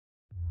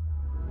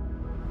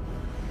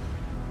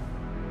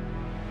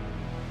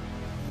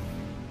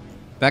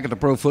Back at the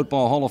Pro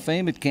Football Hall of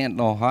Fame at Canton,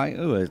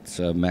 Ohio. It's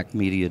Mac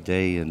Media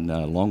Day, and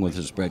along with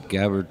us, Brett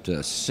Gabbert,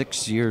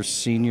 6-year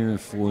senior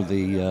for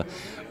the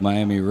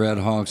Miami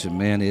Redhawks. And,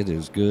 man, it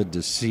is good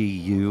to see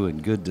you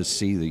and good to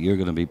see that you're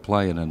going to be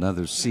playing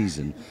another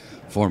season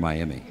for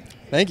Miami.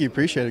 Thank you.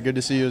 Appreciate it. Good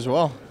to see you as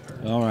well.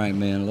 All right,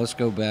 man, let's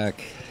go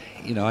back.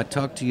 You know, I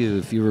talked to you,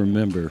 if you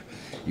remember,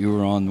 you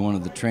were on one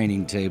of the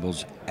training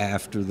tables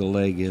after the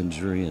leg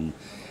injury, and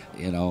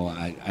you know,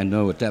 I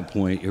know at that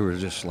point you were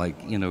just like,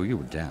 you know, you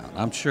were down.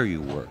 I'm sure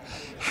you were.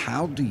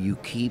 How do you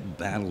keep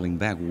battling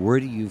back? Where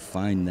do you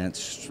find that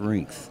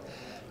strength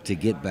to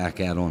get back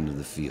out onto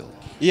the field?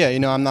 Yeah, you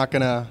know, I'm not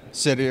going to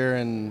sit here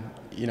and,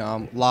 you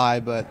know, lie,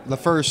 but the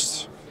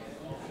first,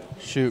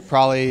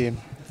 probably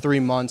 3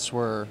 months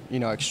were, you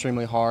know,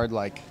 extremely hard.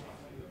 Like,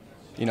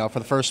 you know, for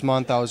the first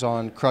month I was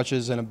on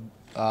crutches or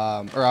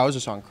I was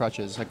just on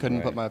crutches. I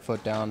couldn't put my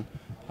foot down.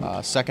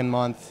 Second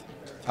month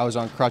I was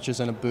on crutches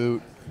and a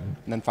boot.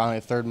 And then finally,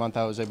 the third month,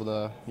 I was able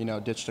to, you know,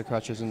 ditch the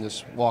crutches and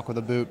just walk with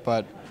a boot.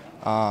 But,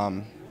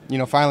 you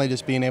know, finally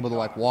just being able to,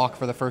 like, walk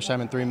for the first time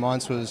in 3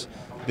 months was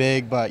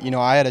big. But, you know,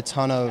 I had a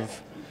ton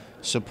of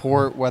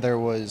support, whether it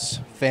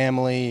was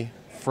family,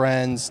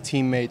 friends,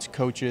 teammates,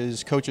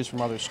 coaches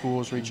from other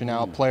schools reaching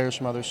out, players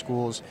from other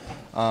schools,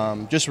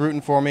 just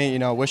rooting for me, you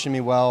know, wishing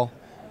me well,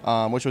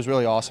 which was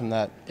really awesome.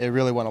 That it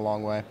really went a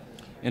long way.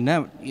 And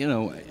now, you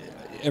know,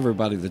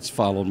 everybody that's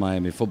followed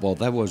Miami football,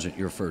 that wasn't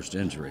your first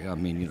injury. I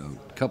mean, you know,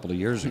 a couple of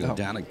years ago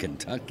down in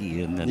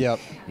Kentucky, and then,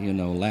 you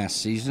know, last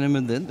season,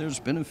 and then there's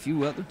been a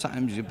few other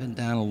times you've been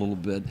down a little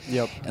bit.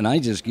 And I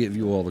just give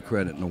you all the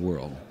credit in the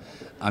world.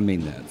 I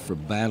mean that, for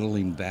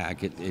battling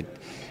back.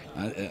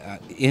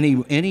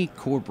 Any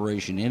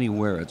corporation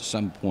anywhere at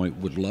some point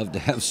would love to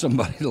have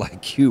somebody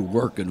like you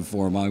working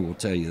for them. I will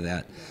tell you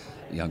that,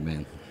 young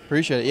man.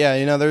 Appreciate it. Yeah,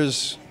 you know,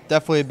 there's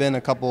definitely been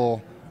a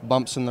couple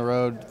bumps in the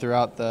road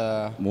throughout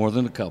the... More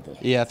than a couple.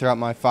 Yeah, throughout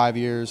my 5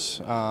 years.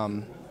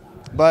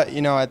 But,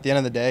 you know, at the end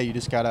of the day, you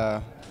just got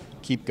to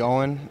keep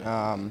going.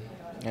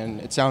 And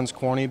it sounds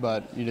corny,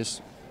 but you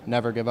just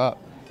never give up.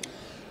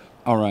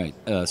 All right.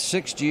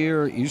 Sixth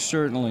year, you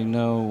certainly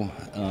know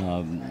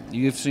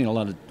you've seen a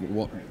lot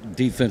of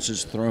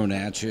defenses thrown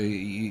at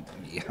you.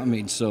 I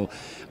mean, so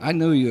I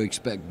know you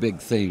expect big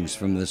things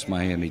from this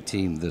Miami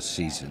team this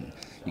season.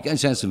 You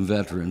guys have some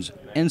veterans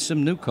and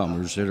some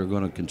newcomers that are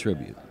going to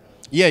contribute.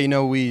 Yeah, you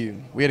know, we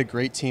had a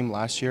great team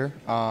last year.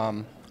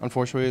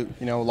 Unfortunately,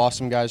 you know, lost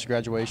some guys to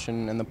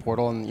graduation in the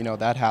portal, and, you know,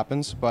 that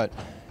happens. But,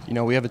 you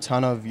know, we have a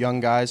ton of young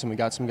guys, and we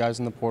got some guys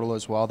in the portal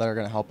as well that are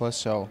going to help us.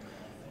 So,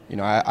 you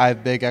know, I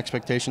have big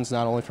expectations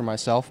not only for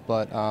myself,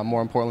 but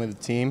more importantly the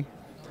team.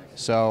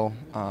 So,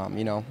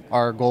 you know,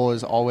 our goal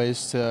is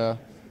always to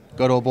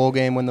go to a bowl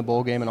game, win the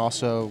bowl game, and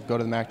also go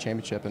to the MAC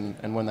championship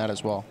and win that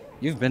as well.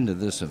 You've been to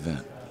this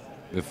event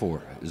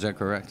before, is that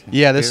correct?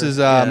 Yeah, this is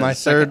my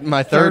third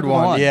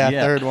one. Yeah,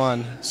 third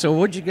one. So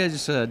what did you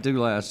guys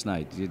do last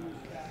night?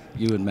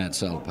 You and Matt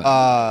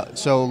Salopek.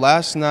 So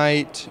last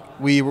night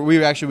we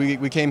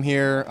came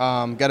here,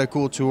 got a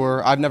cool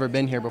tour. I've never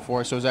been here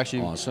before, so it was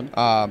actually awesome.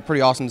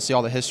 Pretty awesome to see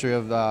all the history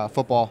of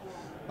football.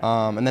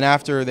 And then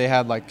after, they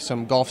had like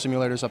some golf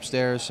simulators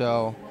upstairs,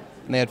 and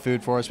they had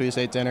food for us. We just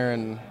ate dinner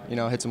and, you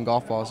know, hit some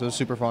golf balls. It was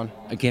super fun.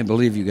 I can't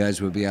believe you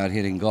guys would be out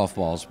hitting golf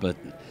balls, but,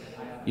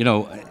 you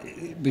know,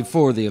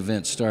 before the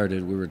event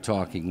started, we were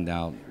talking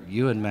now.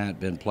 You and Matt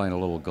been playing a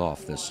little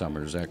golf this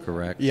summer, is that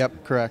correct?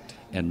 Yep, correct.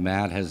 And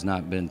Matt has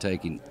not been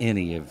taking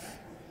any of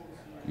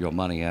your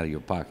money out of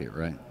your pocket,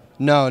 right?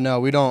 No,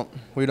 we don't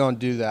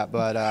do that.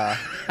 But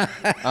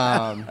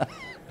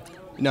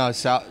no,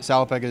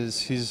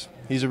 Salopek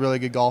he's a really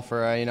good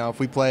golfer. You know, if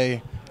we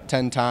play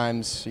 10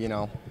 times, you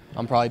know,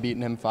 I'm probably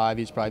beating him 5.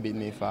 He's probably beating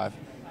me 5.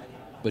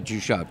 But you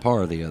shot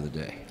par the other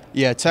day.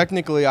 Yeah,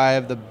 technically I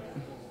have the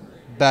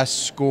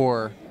best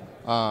score.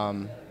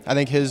 I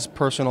think his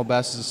personal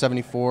best is a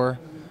 74.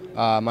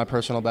 My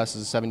personal best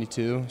is a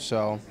 72.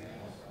 So,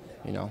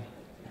 you know.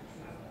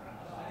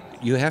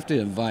 You have to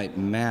invite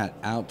Matt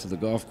out to the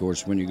golf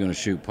course when you're going to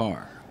shoot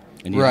par.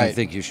 And you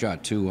think you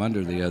shot 2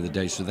 under the other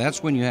day. So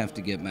that's when you have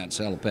to get Matt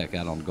Salopek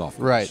out on the golf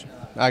course. Right.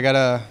 I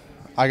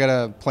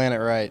gotta plan it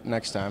right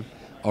next time.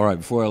 All right,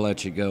 before I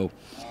let you go,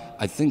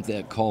 I think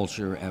that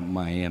culture at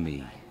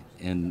Miami,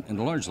 and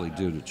largely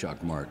due to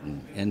Chuck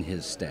Martin and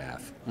his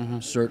staff,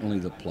 certainly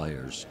the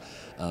players,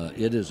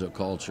 it is a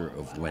culture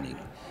of winning.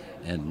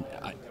 And,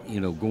 you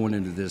know, going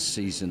into this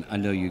season, I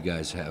know you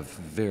guys have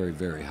very,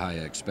 very high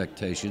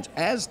expectations,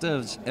 as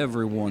does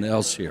everyone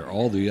else here,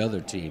 all the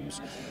other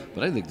teams.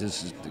 But I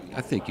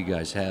think you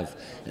guys have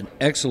an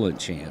excellent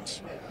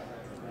chance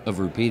of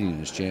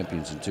repeating as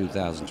champions in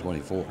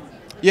 2024.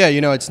 Yeah,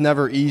 you know, it's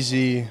never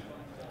easy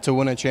to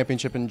win a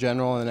championship in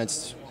general, and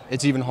it's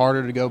even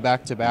harder to go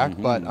back-to-back.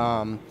 But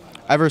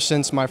ever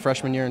since my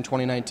freshman year in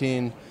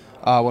 2019,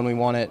 when we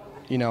won it,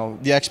 you know,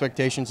 the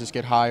expectations just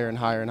get higher and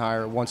higher and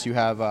higher once you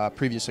have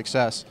previous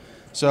success.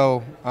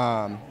 So,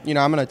 you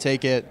know, I'm going to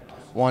take it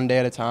one day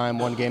at a time,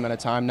 one game at a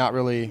time, not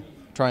really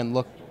try and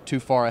look too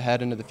far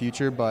ahead into the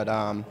future. But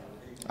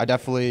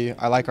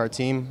I like our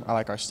team. I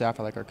like our staff.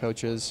 I like our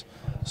coaches.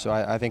 So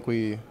I think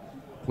we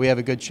have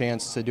a good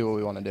chance to do what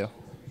we want to do.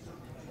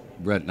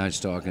 Brett, nice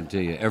talking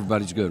to you.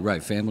 Everybody's good,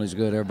 right? Family's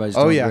good. Everybody's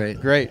doing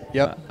great. Great.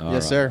 Yep. Yes,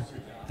 right. sir.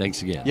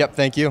 Thanks again. Yep.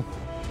 Thank you.